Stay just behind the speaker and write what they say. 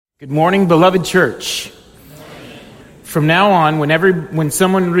Good morning, beloved church. From now on, when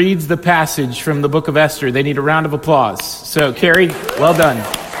someone reads the passage from the book of Esther, they need a round of applause. So, Carrie, well done.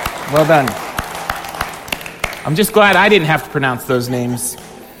 Well done. I'm just glad I didn't have to pronounce those names.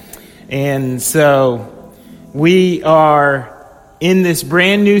 And so, we are in this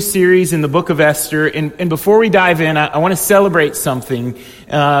brand new series in the book of Esther. And before we dive in, I want to celebrate something.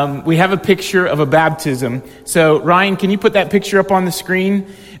 We have a picture of a baptism. So, Ryan, can you put that picture up on the screen?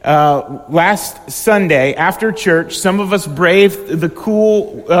 Last Sunday after church, some of us braved the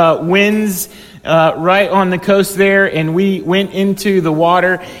cool winds right on the coast there, and we went into the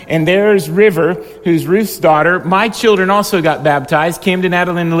water. And there's River, who's Ruth's daughter. My children also got baptized. Camden,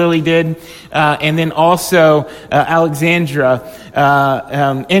 Adeline, and Lily did, and then also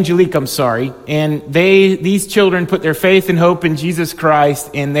Angelique. I'm sorry. And these children put their faith and hope in Jesus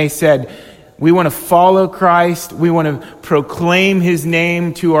Christ, and they said, we want to follow Christ. We want to proclaim His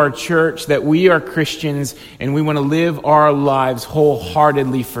name to our church, that we are Christians, and we want to live our lives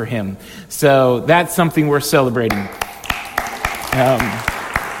wholeheartedly for Him. So that's something we're celebrating.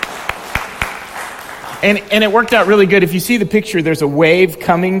 And it worked out really good. If you see the picture, there's a wave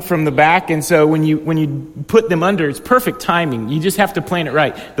coming from the back, and so when you put them under, it's perfect timing. You just have to plan it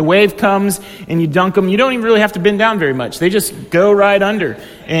right. The wave comes and you dunk them. You don't even really have to bend down very much. They just go right under.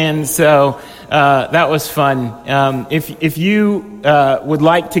 And so that was fun. If you would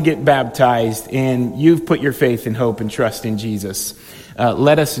like to get baptized and you've put your faith and hope and trust in Jesus,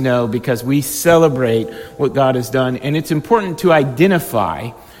 let us know, because we celebrate what God has done, and it's important to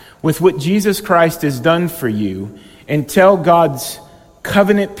identify with what Jesus Christ has done for you and tell God's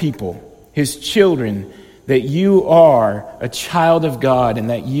covenant people, His children, that you are a child of God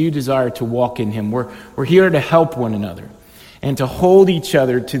and that you desire to walk in Him. We're here to help one another and to hold each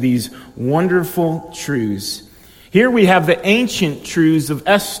other to these wonderful truths. Here we have the ancient truths of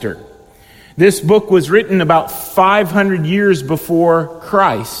Esther. This book was written about 500 years before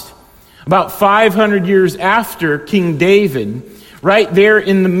Christ, about 500 years after King David, right there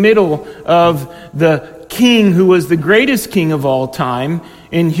in the middle of the king who was the greatest king of all time,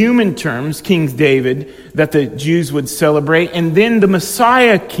 in human terms, King David, that the Jews would celebrate, and then the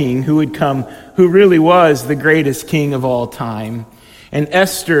Messiah king who would come, who really was the greatest king of all time. And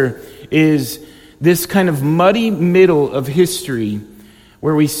Esther is this kind of muddy middle of history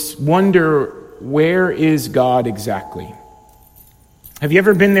where we wonder, where is God exactly? Have you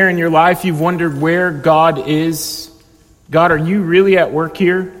ever been there in your life? You've wondered where God is? God, are you really at work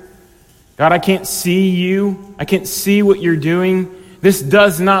here? God, I can't see you. I can't see what you're doing. This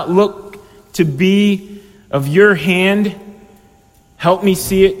does not look to be of your hand. Help me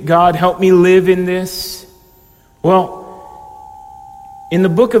see it, God. Help me live in this. Well, in the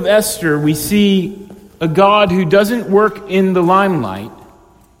book of Esther, we see a God who doesn't work in the limelight,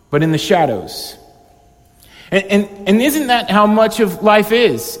 but in the shadows. And isn't that how much of life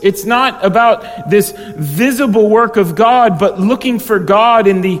is? It's not about this visible work of God, but looking for God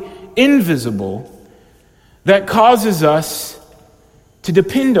in the invisible that causes us to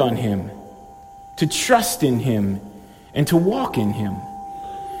depend on Him, to trust in Him, and to walk in Him.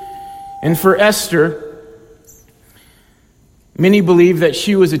 And for Esther, many believe that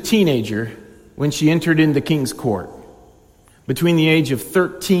she was a teenager when she entered into the king's court, between the age of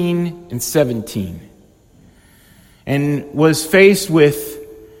 13 and 17. And was faced with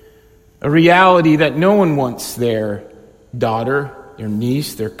a reality that no one wants their daughter, their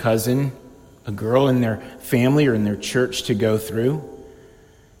niece, their cousin, a girl in their family or in their church to go through.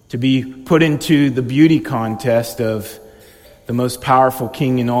 To be put into the beauty contest of the most powerful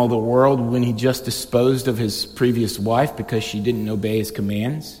king in all the world when he just disposed of his previous wife because she didn't obey his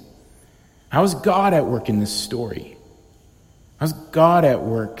commands. How is God at work in this story? How's God at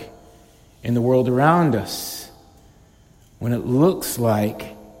work in the world around us when it looks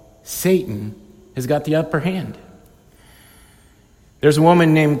like Satan has got the upper hand? There's a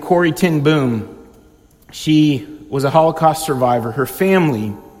woman named Corrie ten Boom. She was a Holocaust survivor. Her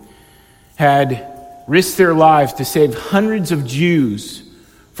family had risked their lives to save hundreds of Jews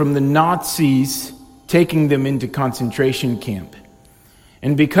from the Nazis taking them into concentration camp.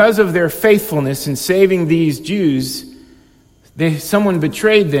 And because of their faithfulness in saving these Jews, someone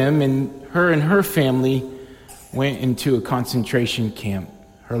betrayed them, and her family went into a concentration camp.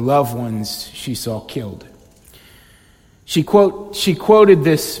 Her loved ones she saw killed. She quoted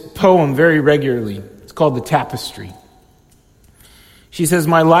this poem very regularly. It's called The Tapestry. She says,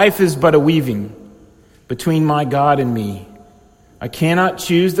 "My life is but a weaving between my God and me. I cannot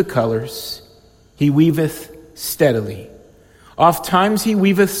choose the colors. He weaveth steadily. Oft times he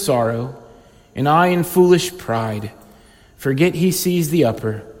weaveth sorrow, and I in foolish pride forget he sees the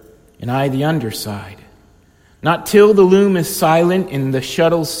upper and I the underside. Not till the loom is silent and the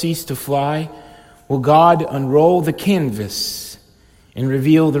shuttles cease to fly will God unroll the canvas and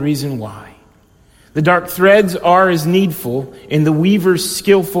reveal the reason why. The dark threads are as needful in the weaver's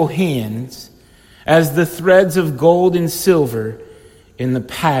skillful hands as the threads of gold and silver in the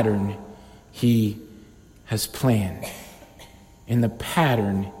pattern he has planned. In the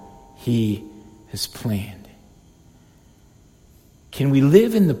pattern he has planned. Can we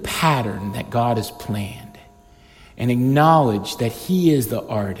live in the pattern that God has planned and acknowledge that he is the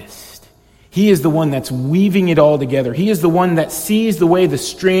artist? He is the one that's weaving it all together. He is the one that sees the way the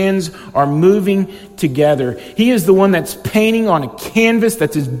strands are moving together. He is the one that's painting on a canvas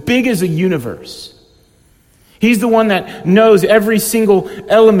that's as big as a universe. He's the one that knows every single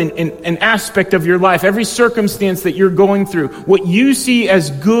element and aspect of your life, every circumstance that you're going through. What you see as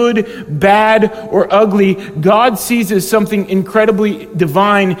good, bad, or ugly, God sees as something incredibly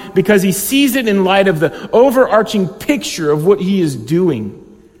divine because he sees it in light of the overarching picture of what he is doing.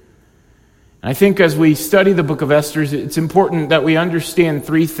 I think as we study the book of Esther, it's important that we understand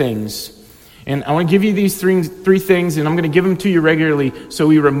three things. And I want to give you these three things, and I'm going to give them to you regularly so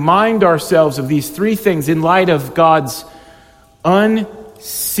we remind ourselves of these three things in light of God's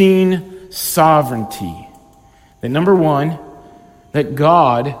unseen sovereignty. That number one, that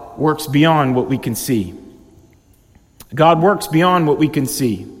God works beyond what we can see. God works beyond what we can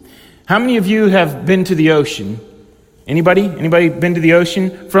see. How many of you have been to the ocean? Anybody? Anybody been to the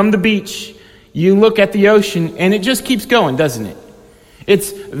ocean? From the beach, you look at the ocean and it just keeps going, doesn't it?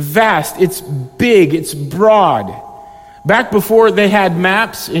 It's vast, it's big, it's broad. Back before they had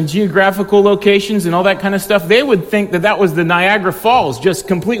maps and geographical locations and all that kind of stuff, they would think that that was the Niagara Falls just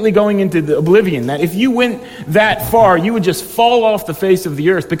completely going into the oblivion. That if you went that far, you would just fall off the face of the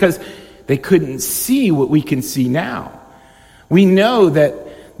earth because they couldn't see what we can see now. We know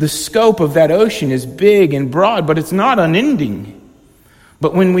that the scope of that ocean is big and broad, but it's not unending.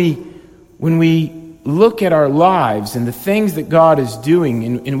 But when we look at our lives and the things that God is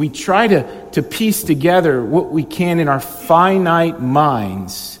doing, and we try to piece together what we can in our finite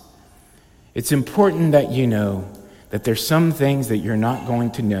minds, it's important that you know that there's some things that you're not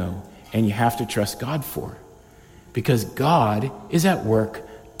going to know and you have to trust God for. Because God is at work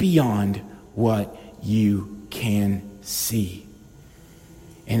beyond what you can see.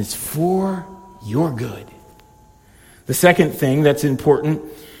 And it's for your good. The second thing that's important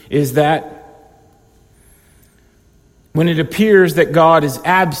is that when it appears that God is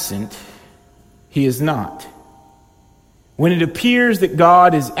absent, he is not. When it appears that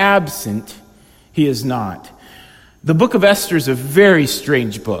God is absent, he is not. The book of Esther is a very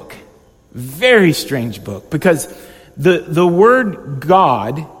strange book. Very strange book. Because the word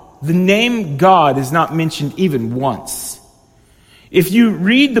God, the name God, is not mentioned even once. If you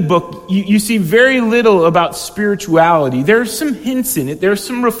read the book, you see very little about spirituality. There are some hints in it. There are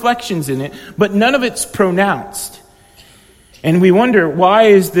some reflections in it. But none of it's pronounced. And we wonder, why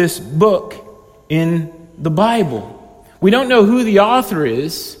is this book in the Bible? We don't know who the author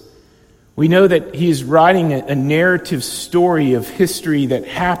is. We know that he is writing a narrative story of history that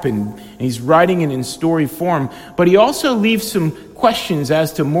happened, and he's writing it in story form. But he also leaves some questions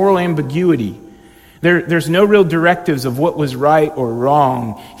as to moral ambiguity. There's no real directives of what was right or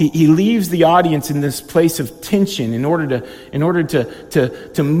wrong. He leaves the audience in this place of tension in order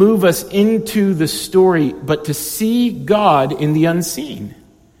to move us into the story, but to see God in the unseen,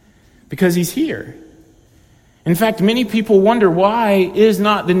 because he's here. In fact, many people wonder, why is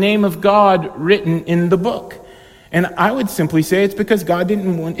not the name of God written in the book? And I would simply say it's because God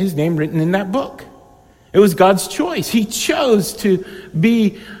didn't want his name written in that book. It was God's choice. He chose to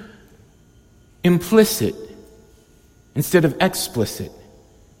be implicit instead of explicit,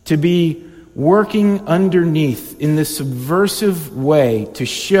 to be working underneath in this subversive way to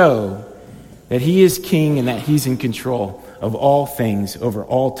show that he is king and that he's in control of all things over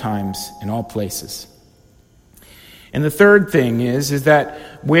all times and all places. And the third thing is that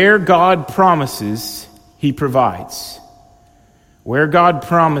where God promises, he provides. Where God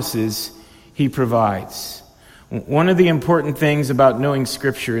promises, he provides. One of the important things about knowing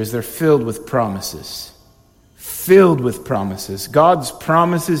Scripture is they're filled with promises. Filled with promises. God's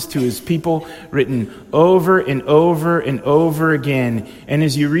promises to his people written over and over and over again. And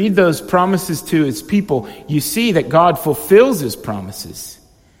as you read those promises to his people, you see that God fulfills his promises.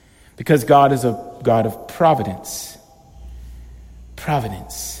 Because God is a God of providence.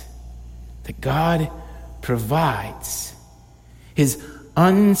 Providence. That God provides. His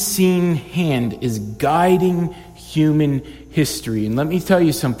unseen hand is guiding human history. And let me tell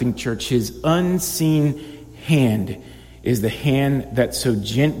you something, church. His unseen hand is the hand that so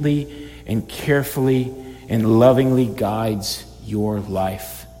gently and carefully and lovingly guides your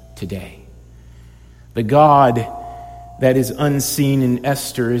life today. The God that is unseen in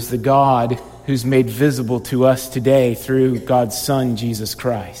Esther is the God who's made visible to us today through God's Son, Jesus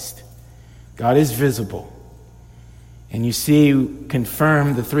Christ. God is visible. And you see,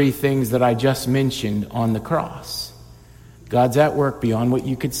 confirm the three things that I just mentioned on the cross. God's at work beyond what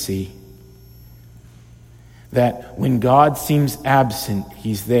you could see. That when God seems absent,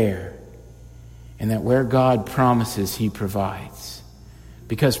 he's there. And that where God promises, he provides.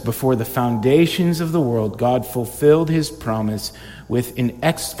 Because before the foundations of the world, God fulfilled his promise with an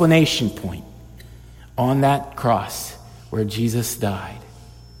explanation point on that cross where Jesus died.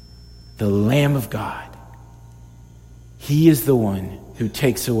 The Lamb of God. He is the one who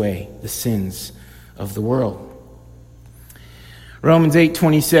takes away the sins of the world. Romans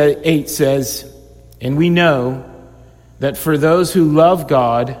 8:28 says, "And we know that for those who love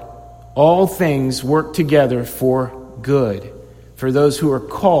God, all things work together for good, for those who are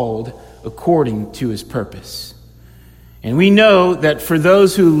called according to his purpose." And we know that for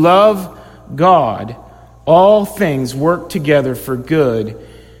those who love God, all things work together for good,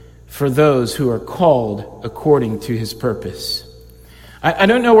 for those who are called according to his purpose. I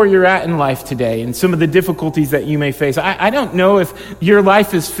don't know where you're at in life today and some of the difficulties that you may face. I don't know if your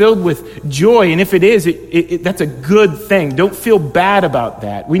life is filled with joy, and if it is, that's a good thing. Don't feel bad about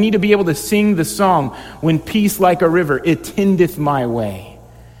that. We need to be able to sing the song, "When peace like a river, it tendeth my way."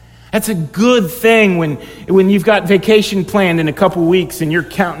 That's a good thing when you've got vacation planned in a couple weeks and you're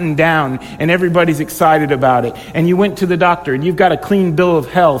counting down and everybody's excited about it. And you went to the doctor and you've got a clean bill of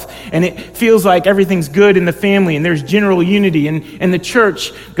health and it feels like everything's good in the family and there's general unity. And the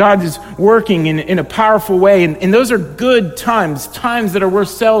church, God is working in a powerful way. And those are good times that are worth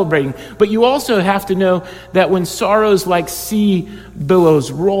celebrating. But you also have to know that when sorrows like sea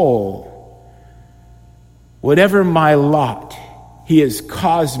billows roll, whatever my lot, he has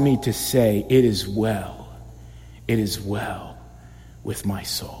caused me to say, it is well with my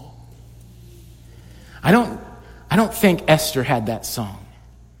soul. I don't think Esther had that song,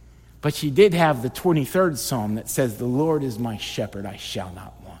 but she did have the 23rd Psalm that says, "The Lord is my shepherd, I shall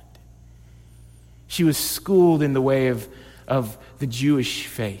not want." She was schooled in the way of the Jewish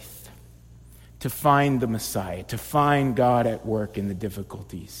faith to find the Messiah, to find God at work in the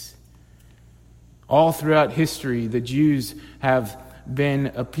difficulties. All throughout history, the Jews have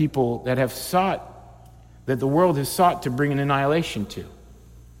been a people that the world has sought to bring an annihilation to. Do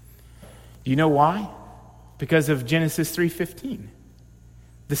you know why? Because of Genesis 3:15.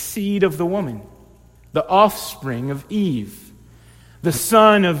 The seed of the woman, the offspring of Eve, the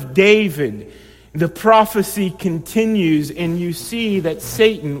son of David. The prophecy continues, and you see that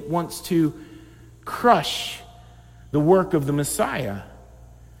Satan wants to crush the work of the Messiah.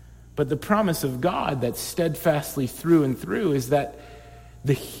 But the promise of God that's steadfastly through and through is that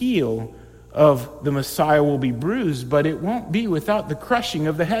the heel of the Messiah will be bruised, but it won't be without the crushing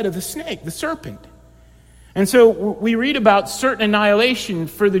of the head of the snake, the serpent. And so we read about certain annihilation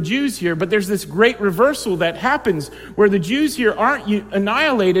for the Jews here, but there's this great reversal that happens where the Jews here aren't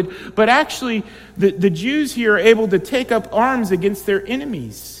annihilated, but actually the Jews here are able to take up arms against their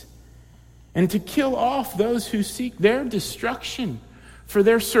enemies and to kill off those who seek their destruction for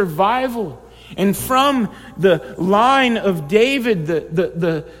their survival. And from the line of David,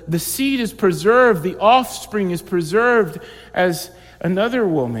 the seed is preserved, the offspring is preserved as another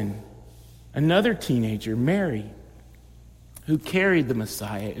woman, another teenager, Mary, who carried the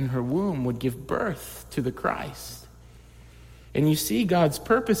Messiah in her womb, would give birth to the Christ. And you see God's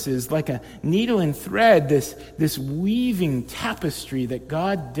purposes like a needle and thread, this weaving tapestry that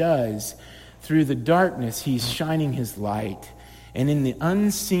God does through the darkness. He's shining his light. And in the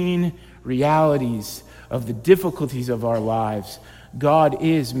unseen realities of the difficulties of our lives, God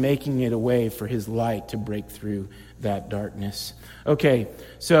is making it a way for his light to break through that darkness. Okay,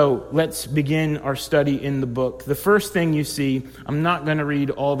 so let's begin our study in the book. The first thing you see, I'm not going to read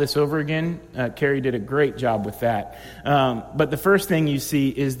all this over again. Carrie did a great job with that. But the first thing you see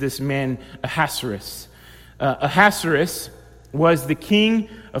is this man, Ahasuerus. Ahasuerus was the king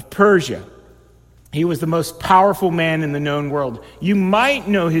of Persia. He was the most powerful man in the known world. You might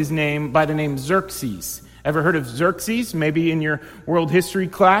know his name by the name Xerxes. Ever heard of Xerxes? Maybe in your world history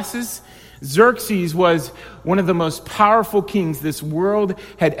classes? Xerxes was one of the most powerful kings this world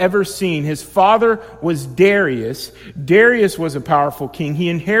had ever seen. His father was Darius. Darius was a powerful king. He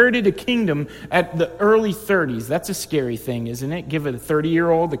inherited a kingdom at the early 30s. That's a scary thing, isn't it? Give a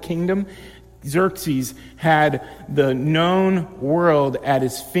 30-year-old a kingdom. Xerxes had the known world at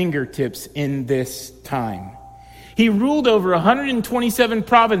his fingertips in this time. He ruled over 127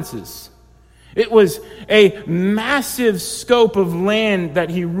 provinces. It was a massive scope of land that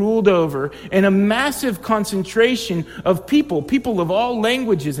he ruled over, and a massive concentration of people of all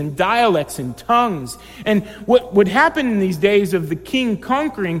languages and dialects and tongues. And what would happen in these days of the king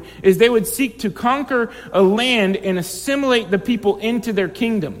conquering is they would seek to conquer a land and assimilate the people into their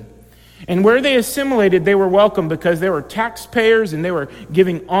kingdom. And where they assimilated, they were welcome because they were taxpayers and they were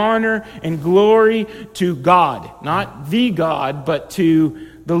giving honor and glory to God. Not the God, but to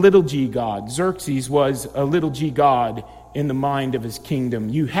the little g God. Xerxes was a little g God in the mind of his kingdom.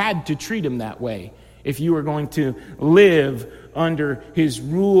 You had to treat him that way if you were going to live under his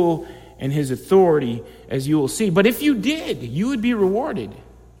rule and his authority, as you will see. But if you did, you would be rewarded.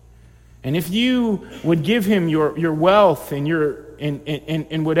 And if you would give him your wealth and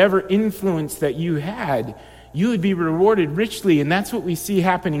and whatever influence that you had, you would be rewarded richly. And that's what we see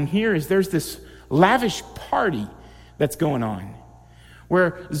happening here is there's this lavish party that's going on,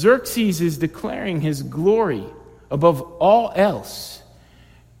 where Xerxes is declaring his glory above all else.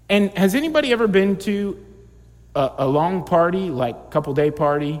 And has anybody ever been to a long party, like couple-day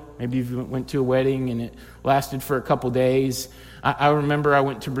party? Maybe you went to a wedding and it lasted for a couple days. I remember I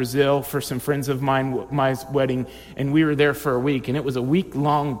went to Brazil for some friends of mine, my wedding, and we were there for a week, and it was a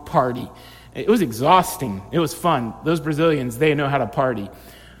week-long party. It was exhausting. It was fun. Those Brazilians, they know how to party.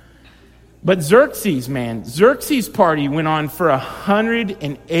 But Xerxes' party went on for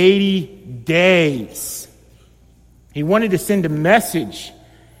 180 days. He wanted to send a message.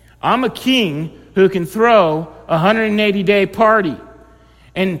 I'm a king who can throw a 180-day party.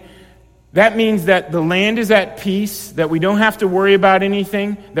 And that means that the land is at peace, that we don't have to worry about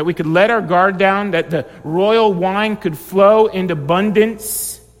anything, that we could let our guard down, that the royal wine could flow in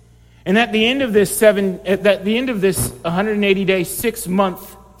abundance. And at the end of this 180-day,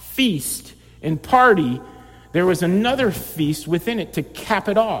 6-month feast and party, there was another feast within it to cap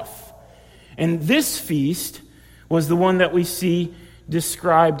it off. And this feast was the one that we see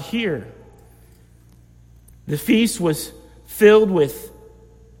described here. The feast was filled with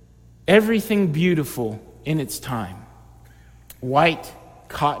everything beautiful in its time. White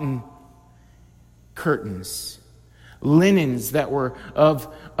cotton curtains, linens that were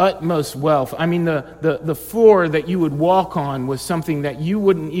of utmost wealth. I mean, the floor that you would walk on was something that you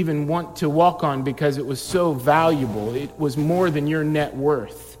wouldn't even want to walk on because it was so valuable. It was more than your net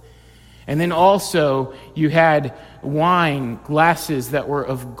worth. And then also you had wine glasses that were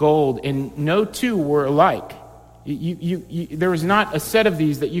of gold, and no two were alike. There was not a set of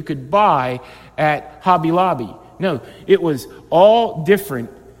these that you could buy at Hobby Lobby. No, it was all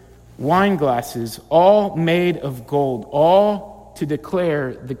different wine glasses, all made of gold, all to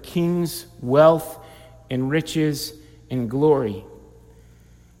declare the king's wealth and riches and glory.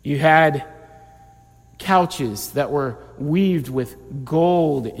 You had couches that were weaved with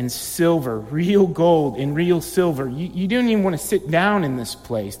gold and silver, real gold and real silver. You didn't even want to sit down in this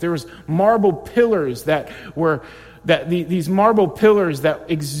place. There was marble pillars these marble pillars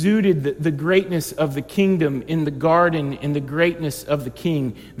that exuded the greatness of the kingdom in the garden and the greatness of the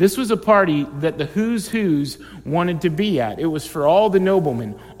king. This was a party that the who's wanted to be at. It was for all the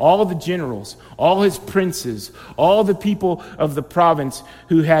noblemen, all the generals, all his princes, all the people of the province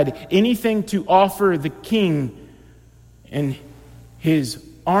who had anything to offer the king, and his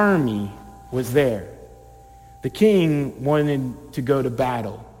army was there. The king wanted to go to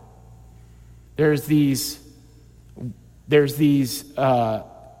battle.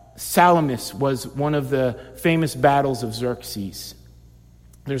 Salamis was one of the famous battles of Xerxes.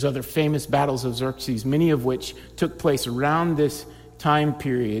 There's other famous battles of Xerxes, many of which took place around this time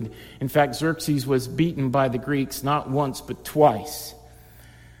period. In fact, Xerxes was beaten by the Greeks not once but twice.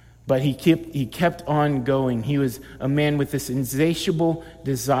 But he kept on going. He was a man with this insatiable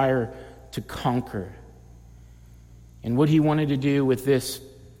desire to conquer. And what he wanted to do with this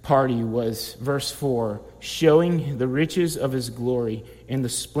party was, verse 4, showing the riches of his glory and the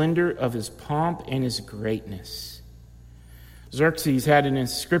splendor of his pomp and his greatness. Xerxes had an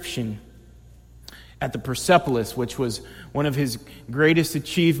inscription at the Persepolis, which was one of his greatest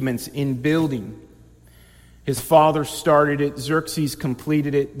achievements in building. His father started it, Xerxes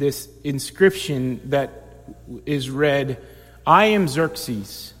completed it. This inscription that is read, I am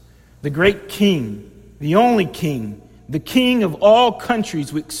Xerxes, the great king, the only king, the king of all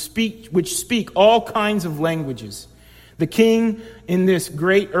countries which speak all kinds of languages, the king in this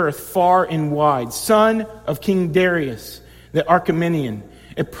great earth far and wide, son of King Darius, the Achaemenian,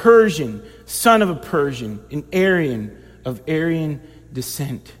 a Persian, son of a Persian, an Aryan of Aryan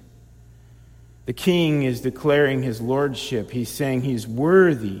descent. The king is declaring his lordship. He's saying he's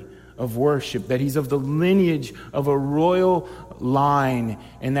worthy of worship, that he's of the lineage of a royal line,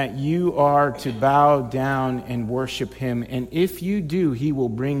 and that you are to bow down and worship him. And if you do, he will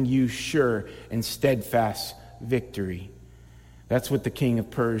bring you sure and steadfast victory. That's what the king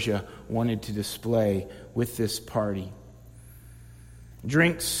of Persia wanted to display with this party.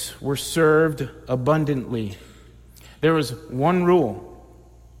 Drinks were served abundantly. There was one rule: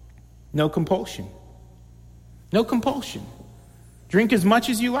 no compulsion. No compulsion. Drink as much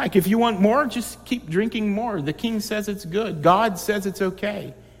as you like. If you want more, just keep drinking more. The king says it's good. God says it's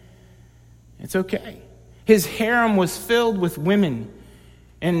okay. It's okay. His harem was filled with women,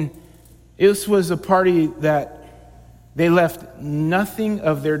 and this was a party that they left nothing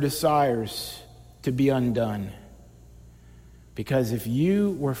of their desires to be undone. Because if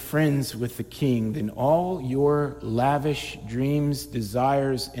you were friends with the king, then all your lavish dreams,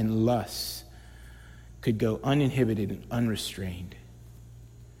 desires, and lusts could go uninhibited and unrestrained.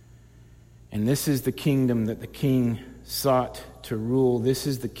 And this is the kingdom that the king sought to rule. This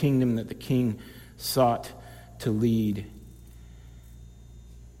is the kingdom that the king sought to lead.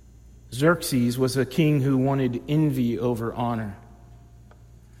 Xerxes was a king who wanted envy over honor.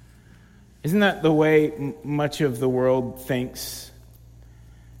 Isn't that the way much of the world thinks?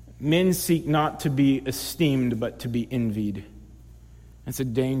 Men seek not to be esteemed, but to be envied. It's a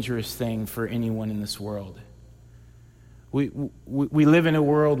dangerous thing for anyone in this world. We live in a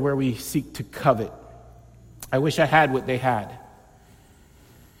world where we seek to covet. I wish I had what they had.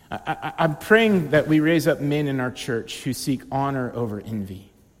 I'm praying that we raise up men in our church who seek honor over envy.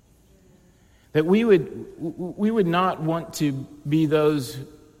 That we would not want to be those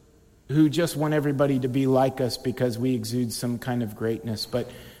who just want everybody to be like us because we exude some kind of greatness, but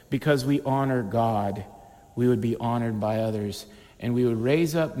because we honor God, we would be honored by others, and we would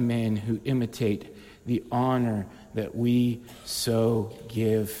raise up men who imitate the honor that we so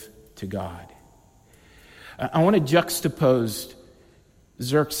give to God. I want to juxtapose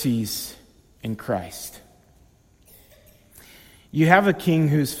Xerxes and Christ. You have a king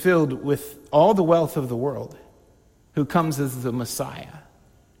who's filled with all the wealth of the world, who comes as the Messiah.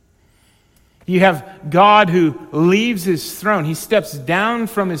 You have God who leaves his throne. He steps down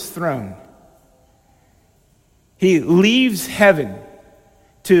from his throne. He leaves heaven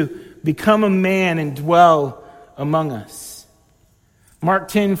to become a man and dwell among us. Mark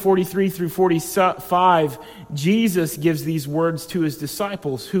 10:43 through 45, Jesus gives these words to his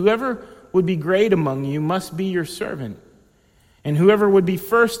disciples: "Whoever would be great among you must be your servant, and whoever would be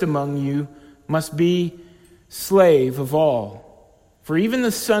first among you must be slave of all. For even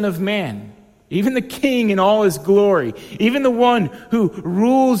the Son of Man, even the King in all his glory, even the one who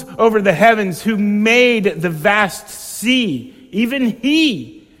rules over the heavens, who made the vast sea, even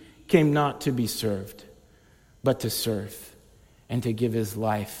he came not to be served, but to serve, and to give his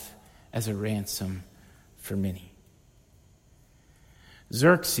life as a ransom for many."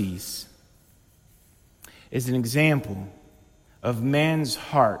 Xerxes is an example of man's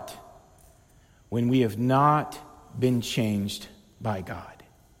heart when we have not been changed by God.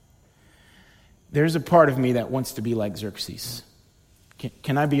 There's a part of me that wants to be like Xerxes.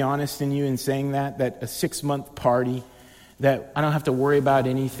 Can I be honest in you in saying that a 6-month party, that I don't have to worry about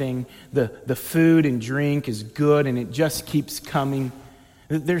anything, the food and drink is good and it just keeps coming.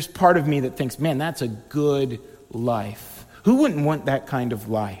 There's part of me that thinks, man, that's a good life. Who wouldn't want that kind of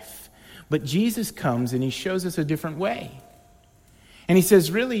life? But Jesus comes and he shows us a different way. And he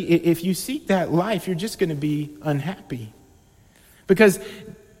says, really, if you seek that life, you're just going to be unhappy. Because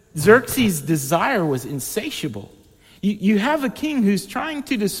Xerxes' desire was insatiable. You have a king who's trying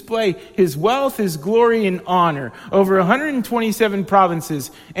to display his wealth, his glory, and honor over 127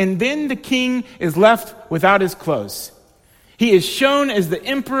 provinces, and then the king is left without his clothes. He is shown as the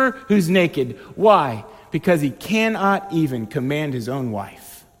emperor who's naked. Why? Because he cannot even command his own wife.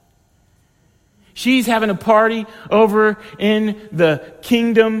 She's having a party over in the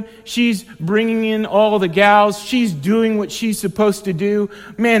kingdom. She's bringing in all the gals. She's doing what she's supposed to do.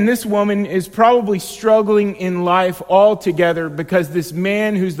 Man, this woman is probably struggling in life altogether because this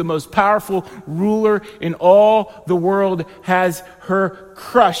man who's the most powerful ruler in all the world has her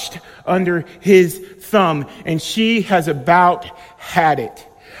crushed under his thumb. And she has about had it.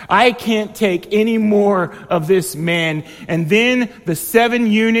 I can't take any more of this man. And then the 7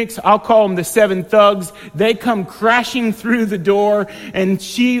 eunuchs, I'll call them the 7 thugs, they come crashing through the door, and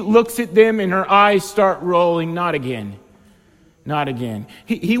she looks at them and her eyes start rolling. Not again. Not again.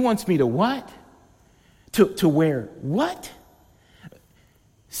 He wants me to what? To wear what?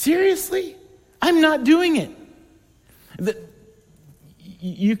 Seriously? I'm not doing it.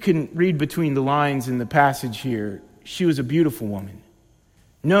 You can read between the lines in the passage here. She was a beautiful woman.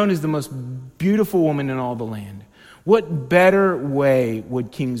 known as the most beautiful woman in all the land. What better way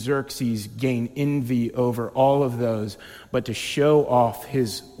would King Xerxes gain envy over all of those but to show off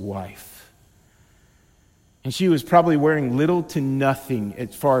his wife? And she was probably wearing little to nothing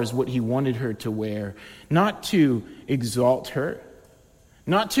as far as what he wanted her to wear, not to exalt her,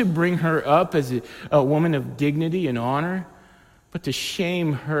 not to bring her up as a woman of dignity and honor, but to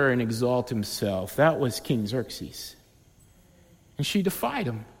shame her and exalt himself. That was King Xerxes. And she defied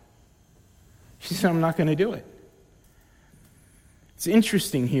him. She said, I'm not going to do it. It's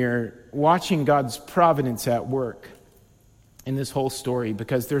interesting here, watching God's providence at work in this whole story,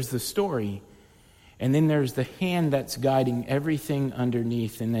 because there's the story, and then there's the hand that's guiding everything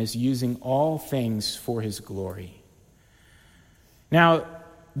underneath and is using all things for his glory. Now,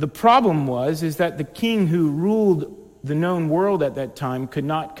 the problem is that the king who ruled the known world at that time could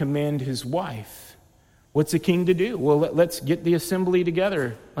not command his wife. What's a king to do? Well, let's get the assembly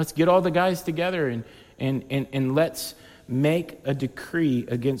together. Let's get all the guys together and let's make a decree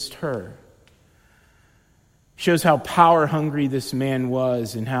against her. Shows how power hungry this man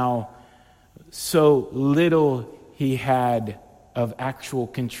was and how so little he had of actual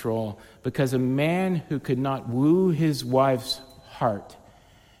control. Because a man who could not woo his wife's heart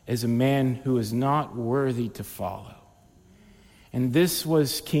is a man who is not worthy to follow. And this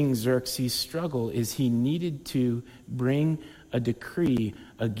was King Xerxes' struggle, is he needed to bring a decree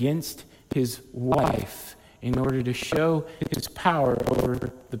against his wife in order to show his power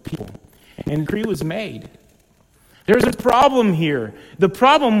over the people. And a decree was made. There's a problem here. The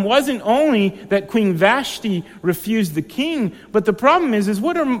problem wasn't only that Queen Vashti refused the king, but the problem is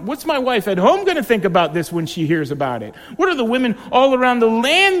what's my wife at home going to think about this when she hears about it? What are the women all around the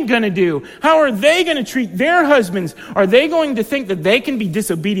land going to do? How are they going to treat their husbands? Are they going to think that they can be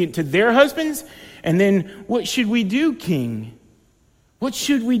disobedient to their husbands? And then what should we do, king? What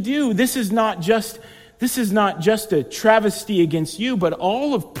should we do? This is not just a travesty against you, but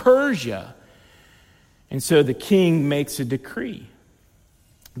all of Persia. And so the king makes a decree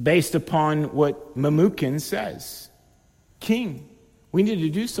based upon what Memucan says. King, we need to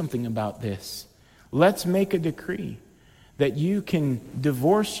do something about this. Let's make a decree that you can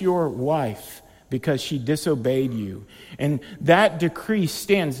divorce your wife because she disobeyed you. And that decree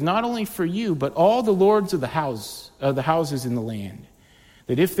stands not only for you, but all the lords of the houses in the land.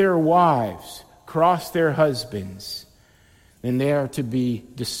 That if their wives cross their husbands, then they are to be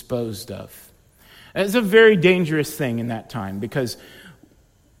disposed of. It's a very dangerous thing in that time, because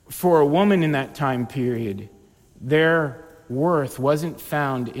for a woman in that time period, their worth wasn't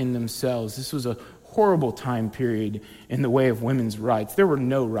found in themselves. This was a horrible time period in the way of women's rights. There were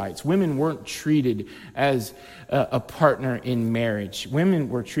no rights. Women weren't treated as a partner in marriage. Women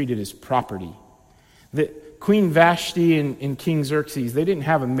were treated as property. The Queen Vashti and King Xerxes, they didn't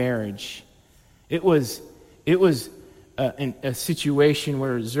have a marriage. It was a situation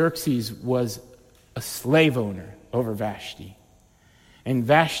where Xerxes was a slave owner over Vashti. And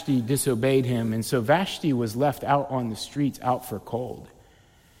Vashti disobeyed him, and so Vashti was left out on the streets, out for cold.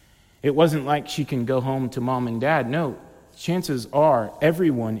 It wasn't like she can go home to mom and dad. No, chances are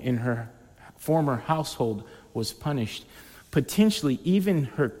everyone in her former household was punished. Potentially even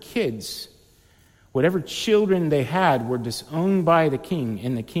her kids, whatever children they had, were disowned by the king,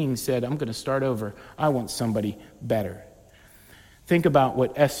 and the king said, I'm going to start over. I want somebody better. Think about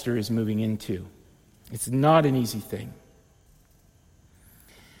what Esther is moving into. It's not an easy thing.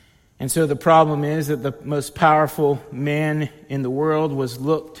 And so the problem is that the most powerful man in the world was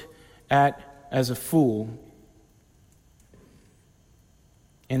looked at as a fool.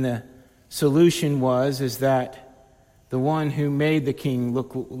 And the solution is that the one who made the king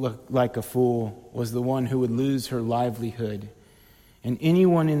look like a fool was the one who would lose her livelihood. And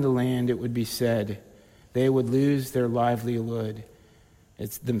anyone in the land, it would be said, they would lose their livelihood.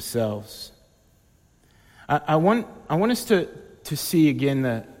 It's themselves. I want us to see again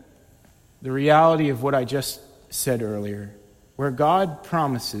the reality of what I just said earlier. Where God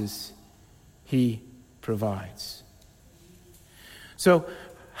promises, He provides. So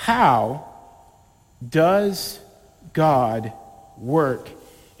how does God work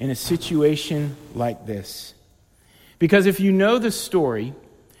in a situation like this? Because if you know the story,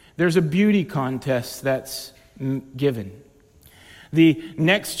 there's a beauty contest that's given. The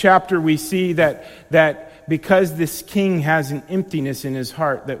next chapter we see that because this king has an emptiness in his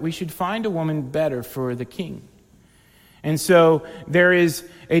heart, that we should find a woman better for the king. And so there is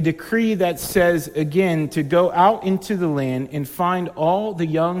a decree that says, again, to go out into the land and find all the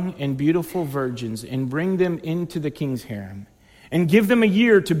young and beautiful virgins and bring them into the king's harem. and give them a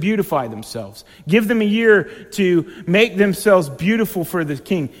year to beautify themselves. Give them a year to make themselves beautiful for the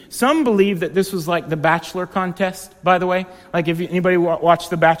king. Some believe that this was like the Bachelor contest, by the way. Like if anybody watched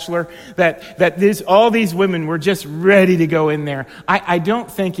The Bachelor, that all these women were just ready to go in there. I don't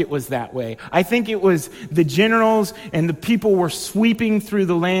think it was that way. I think it was the generals and the people were sweeping through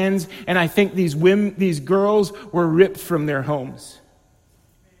the lands, and I think these girls were ripped from their homes.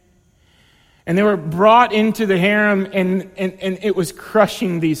 And they were brought into the harem, and it was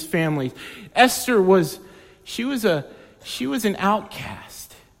crushing these families. Esther was an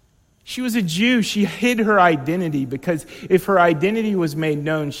outcast. She was a Jew. She hid her identity because if her identity was made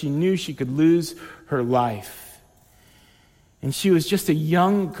known, she knew she could lose her life. And she was just a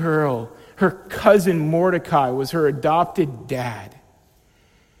young girl. Her cousin Mordecai was her adopted dad.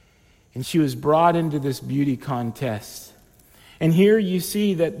 And she was brought into this beauty contest. And here you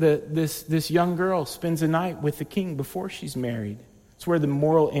see that this young girl spends a night with the king before she's married. It's where the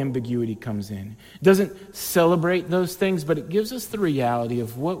moral ambiguity comes in. It doesn't celebrate those things, but it gives us the reality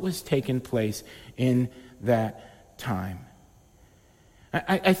of what was taking place in that time.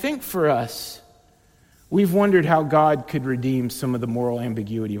 I think for us, we've wondered how God could redeem some of the moral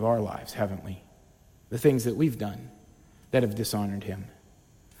ambiguity of our lives, haven't we? The things that we've done that have dishonored him.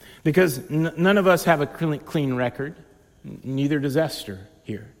 Because none of us have a clean record. Neither does Esther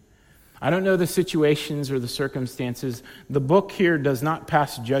here. I don't know the situations or the circumstances. The book here does not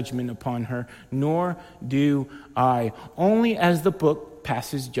pass judgment upon her, nor do I. Only as the book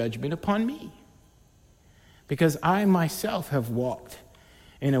passes judgment upon me. Because I myself have walked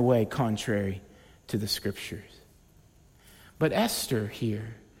in a way contrary to the Scriptures. But Esther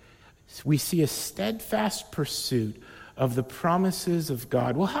here, we see a steadfast pursuit of the promises of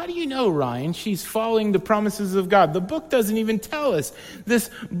God. Well, how do you know, Ryan? She's following the promises of God. The book doesn't even tell us. This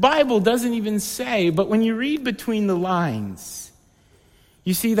Bible doesn't even say. But when you read between the lines,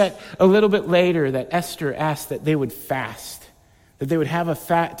 you see that a little bit later that Esther asked that they would fast, that they would have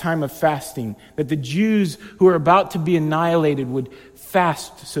a time of fasting, that the Jews who are about to be annihilated would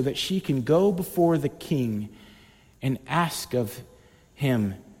fast so that she can go before the king and ask of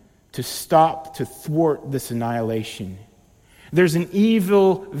him to stop, to thwart this annihilation. There's an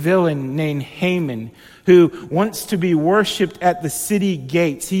evil villain named Haman who wants to be worshipped at the city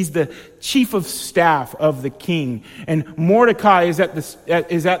gates. He's the chief of staff of the king. And Mordecai is at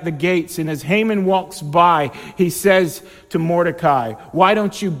the gates. And as Haman walks by, he says to Mordecai, "Why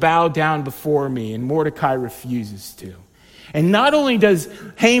don't you bow down before me?" And Mordecai refuses to. And not only does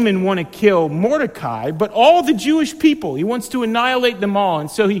Haman want to kill Mordecai, but all the Jewish people. He wants to annihilate them all. And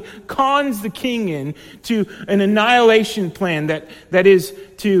so he cons the king in to an annihilation plan that is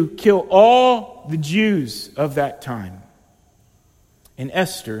to kill all the Jews of that time. And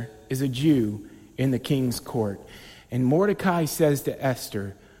Esther is a Jew in the king's court. And Mordecai says to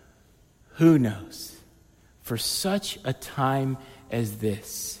Esther, "Who knows? For such a time as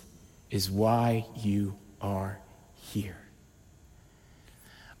this is why you are here."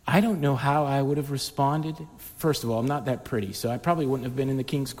 I don't know how I would have responded. First of all, I'm not that pretty, so I probably wouldn't have been in the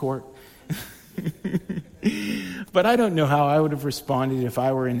king's court. But I don't know how I would have responded if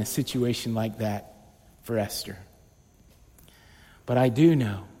I were in a situation like that for Esther. But I do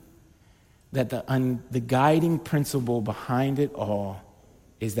know that the guiding principle behind it all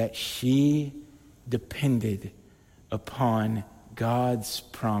is that she depended upon God's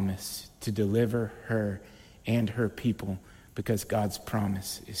promise to deliver her and her people, because God's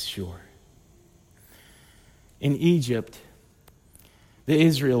promise is sure. In Egypt, the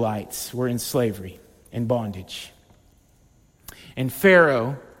Israelites were in slavery and bondage. And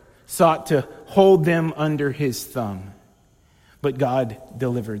Pharaoh sought to hold them under his thumb, but God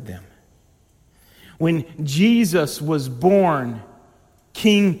delivered them. When Jesus was born,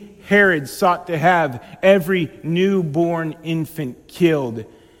 King Herod sought to have every newborn infant killed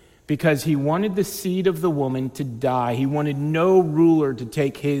because he wanted the seed of the woman to die. He wanted no ruler to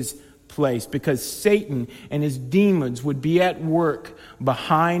take his place, because Satan and his demons would be at work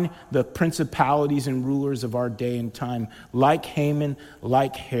behind the principalities and rulers of our day and time, like Haman,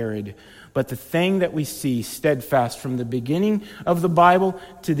 like Herod. But the thing that we see steadfast from the beginning of the Bible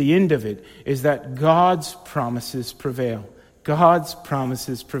to the end of it is that God's promises prevail. God's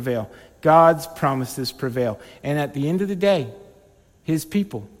promises prevail. God's promises prevail. And at the end of the day, his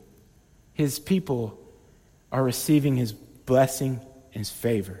people are receiving his blessing and his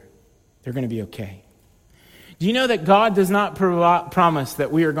favor. They're going to be okay. Do you know that God does not promise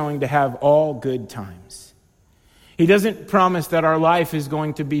that we are going to have all good times? He doesn't promise that our life is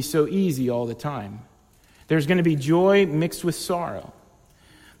going to be so easy all the time. There's going to be joy mixed with sorrow.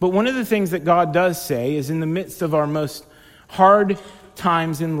 But one of the things that God does say is, in the midst of our most hard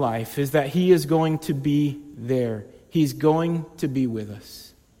times in life is that he is going to be there. He's going to be with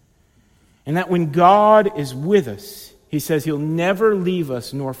us. And that when God is with us, he says he'll never leave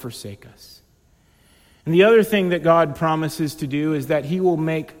us nor forsake us. And the other thing that God promises to do is that he will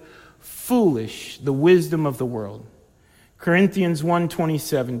make foolish the wisdom of the world. Corinthians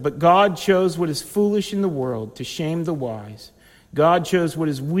 1:27, but God chose what is foolish in the world to shame the wise. God chose what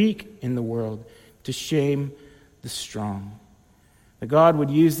is weak in the world to shame the strong. That God would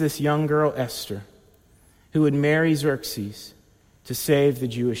use this young girl, Esther, who would marry Xerxes to save the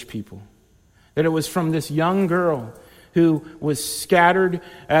Jewish people. That it was from this young girl who was scattered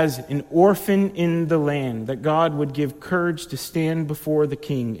as an orphan in the land that God would give courage to stand before the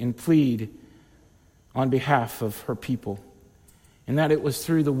king and plead on behalf of her people. And that it was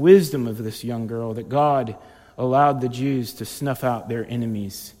through the wisdom of this young girl that God allowed the Jews to snuff out their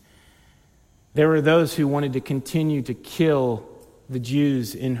enemies. There were those who wanted to continue to kill the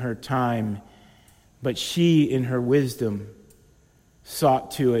Jews in her time, but she, in her wisdom,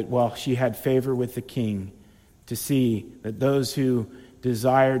 sought to it while she had favor with the king to see that those who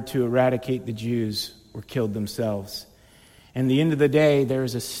desired to eradicate the Jews were killed themselves. And at the end of the day, there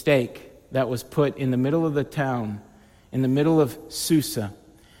was a stake that was put in the middle of the town, in the middle of Susa,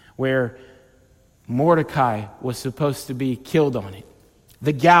 where Mordecai was supposed to be killed on it.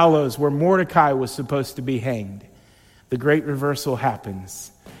 The gallows where Mordecai was supposed to be hanged. The great reversal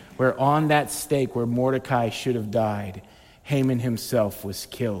happens, where on that stake where Mordecai should have died, Haman himself was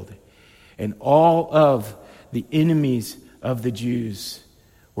killed. And all of the enemies of the Jews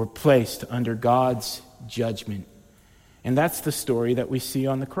were placed under God's judgment. And that's the story that we see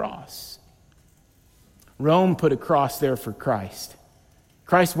on the cross. Rome put a cross there for Christ.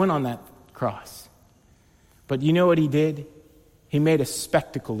 Christ went on that cross. But you know what he did? He made a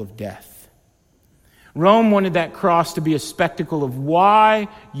spectacle of death. Rome wanted that cross to be a spectacle of why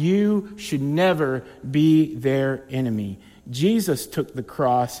you should never be their enemy. Jesus took the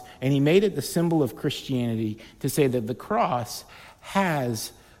cross and he made it the symbol of Christianity to say that the cross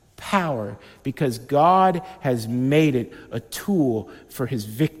has power because God has made it a tool for his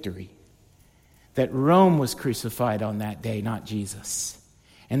victory. That Rome was crucified on that day, not Jesus.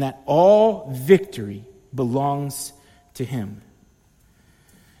 And that all victory belongs to him.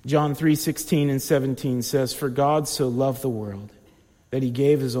 John 3:16 and 17 says, for God so loved the world that he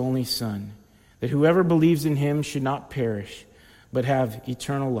gave his only Son, that whoever believes in him should not perish, but have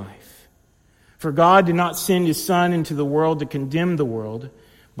eternal life. For God did not send his Son into the world to condemn the world,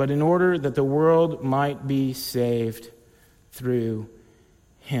 but in order that the world might be saved through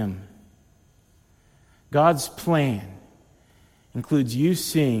him. God's plan includes you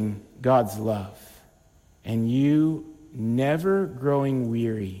seeing God's love and you never growing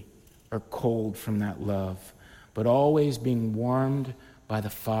weary or cold from that love, but always being warmed by the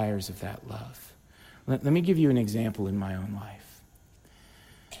fires of that love. Let me give you an example in my own life.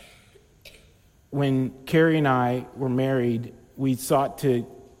 When Carrie and I were married, we sought to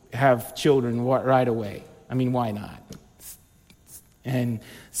have children right away. I mean, why not? And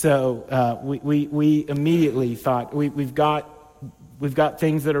so we immediately thought we've got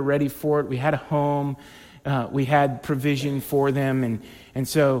things that are ready for it. We had a home. We had provision for them, and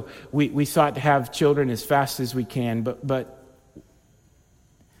so we sought to have children as fast as we can, but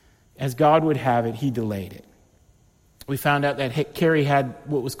as God would have it, he delayed it. We found out that Carrie had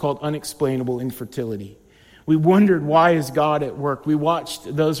what was called unexplainable infertility. We wondered, why is God at work? We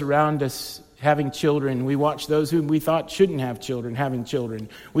watched those around us having children. We watched those who we thought shouldn't have children having children.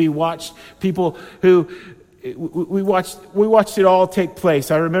 We watched people who... We watched it all take place.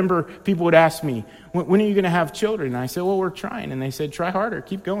 I remember people would ask me, when are you going to have children? And I said, well, we're trying. And they said, try harder.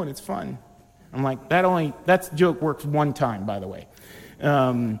 Keep going. It's fun. I'm like, that joke works one time, by the way.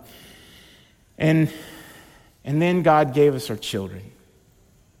 And then God gave us our children.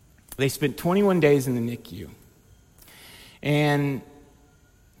 They spent 21 days in the NICU. And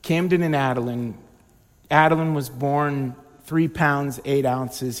Camden and Adeline was born 3 pounds, 8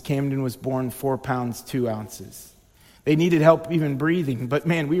 ounces. Camden was born 4 pounds, 2 ounces. They needed help even breathing, but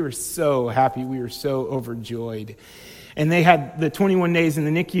man, we were so happy. We were so overjoyed. And they had the 21 days in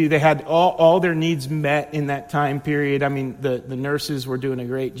the NICU. They had all their needs met in that time period. I mean, the nurses were doing a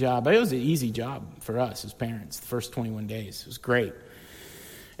great job. It was an easy job for us as parents, the first 21 days. It was great.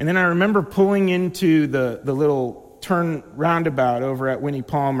 And then I remember pulling into the little turn roundabout over at Winnie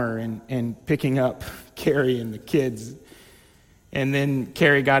Palmer and picking up Carrie and the kids. And then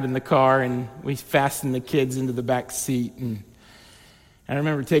Carrie got in the car and we fastened the kids into the back seat. And I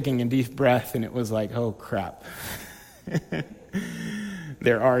remember taking a deep breath and it was like, oh crap.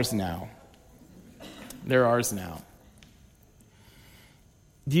 They're ours now. They're ours now.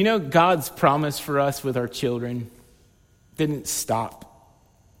 Do you know God's promise for us with our children didn't stop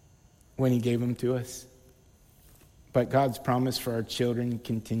when he gave them to us? But God's promise for our children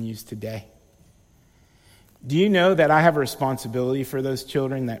continues today. Do you know that I have a responsibility for those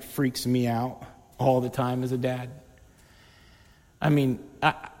children that freaks me out all the time as a dad? I mean,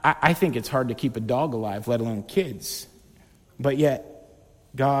 I think it's hard to keep a dog alive, let alone kids. But yet,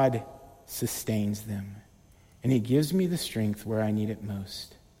 God sustains them. And he gives me the strength where I need it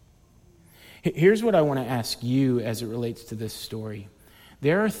most. Here's what I want to ask you as it relates to this story.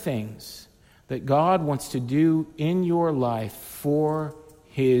 There are things that God wants to do in your life for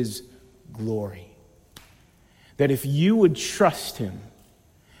his glory. That if you would trust him,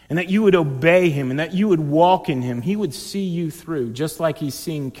 and that you would obey him, and that you would walk in him, he would see you through, just like he's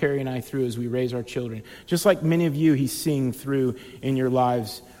seeing Carrie and I through as we raise our children. Just like many of you, he's seeing through in your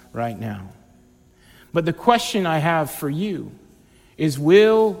lives right now. But the question I have for you is,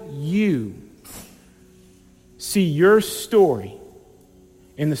 will you see your story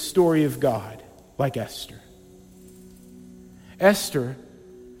in the story of God like Esther? Esther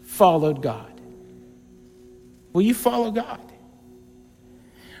followed God. Will you follow God?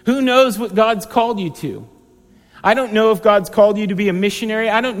 Who knows what God's called you to? I don't know if God's called you to be a missionary.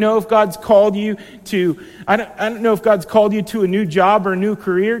 I don't know if God's called you to, I don't know if God's called you to a new job or a new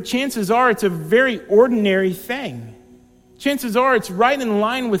career. Chances are it's a very ordinary thing. Chances are it's right in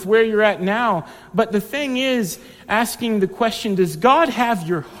line with where you're at now. But the thing is, asking the question, does God have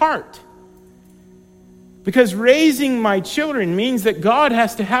your heart? Because raising my children means that God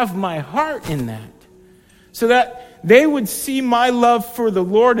has to have my heart in that. So that they would see my love for the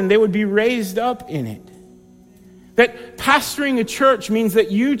Lord and they would be raised up in it. That pastoring a church means that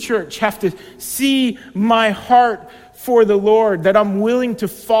you, church, have to see my heart for the Lord, that I'm willing to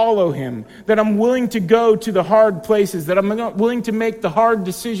follow him, that I'm willing to go to the hard places, that I'm willing to make the hard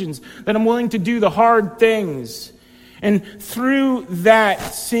decisions, that I'm willing to do the hard things. And through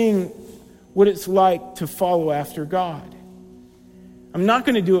that, seeing what it's like to follow after God. I'm not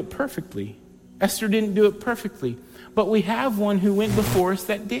going to do it perfectly. Esther didn't do it perfectly. But we have one who went before us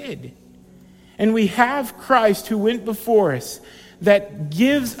that did. And we have Christ who went before us that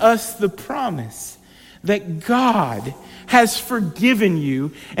gives us the promise that God has forgiven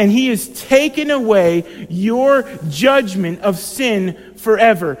you and he has taken away your judgment of sin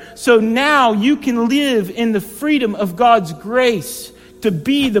forever. So now you can live in the freedom of God's grace to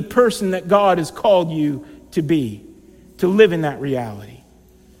be the person that God has called you to be, to live in that reality.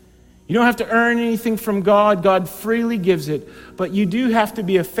 You don't have to earn anything from God. God freely gives it. But you do have to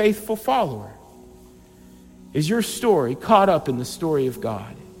be a faithful follower. Is your story caught up in the story of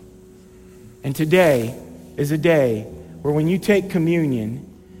God? And today is a day where when you take communion,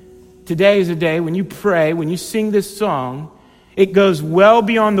 today is a day when you pray, when you sing this song, it goes well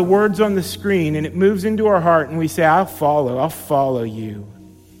beyond the words on the screen and it moves into our heart and we say, I'll follow you.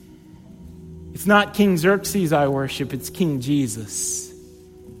 It's not King Xerxes I worship, it's King Jesus.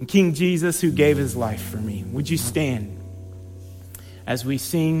 And King Jesus who gave his life for me. Would you stand as we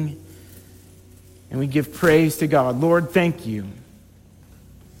sing and we give praise to God? Lord, thank you.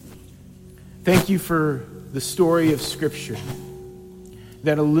 Thank you for the story of Scripture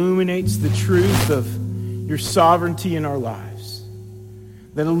that illuminates the truth of your sovereignty in our lives.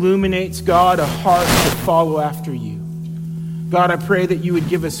 That illuminates, God, a heart to follow after you. God, I pray that you would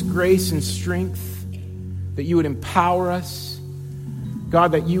give us grace and strength, that you would empower us.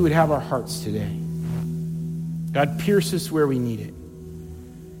 God, that you would have our hearts today. God, pierce us where we need it.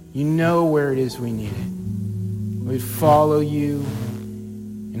 You know where it is we need it. We would follow you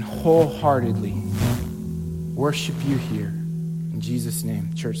and wholeheartedly worship you here. In Jesus'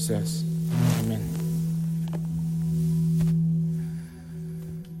 name, church says, amen.